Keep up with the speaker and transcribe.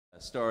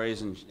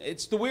stories, and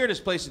it's the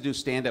weirdest place to do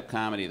stand-up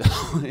comedy,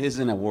 though, is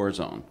in a war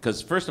zone.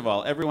 Because first of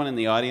all, everyone in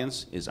the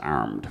audience is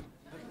armed.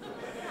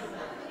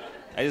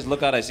 I just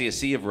look out, I see a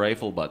sea of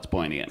rifle butts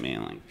pointing at me,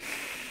 and like,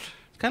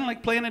 it's kind of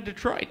like playing in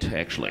Detroit,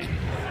 actually.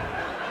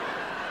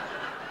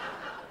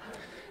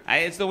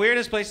 It's the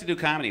weirdest place to do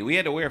comedy. We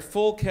had to wear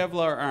full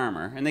Kevlar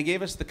armor, and they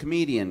gave us the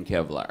comedian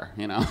Kevlar,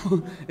 you know?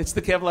 It's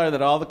the Kevlar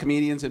that all the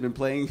comedians have been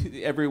playing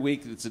every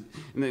week. And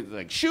they're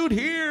like, shoot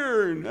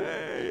here, and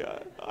hey,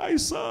 I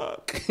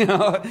suck. You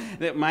know?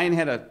 Mine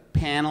had a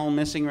panel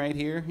missing right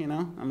here, you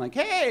know? I'm like,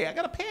 hey, I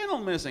got a panel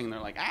missing. And they're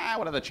like,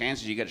 what are the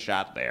chances you get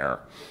shot there?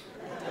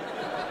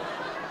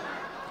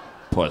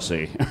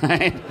 Pussy,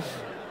 right?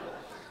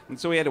 And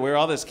so we had to wear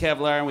all this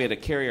Kevlar, and we had to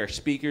carry our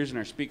speakers and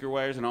our speaker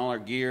wires and all our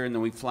gear, and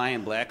then we'd fly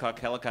in Black Hawk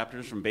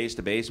helicopters from base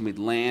to base, and we'd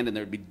land, and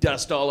there'd be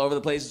dust all over the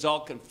place. It's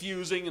all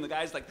confusing, and the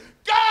guy's like,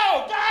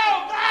 go,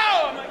 go,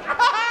 go! I'm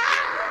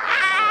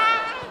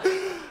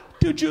like,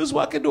 two Jews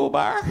walk into a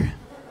bar?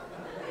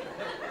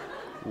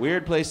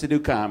 Weird place to do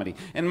comedy.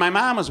 And my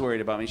mom was worried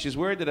about me. She's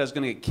worried that I was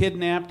going to get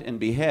kidnapped and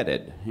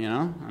beheaded, you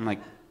know? I'm like,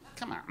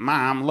 come on,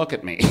 Mom, look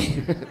at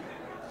me.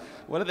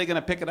 What are they going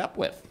to pick it up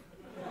with?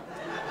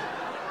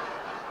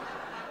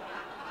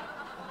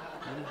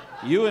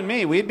 You and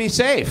me, we'd be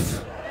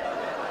safe.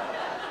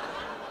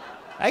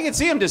 I could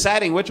see him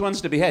deciding which ones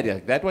to behead.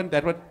 Like, that one,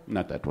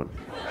 not that one.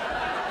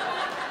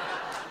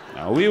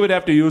 No, we would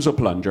have to use a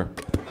plunger.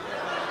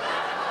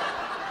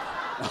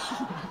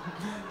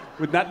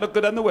 Would not look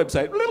good on the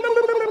website.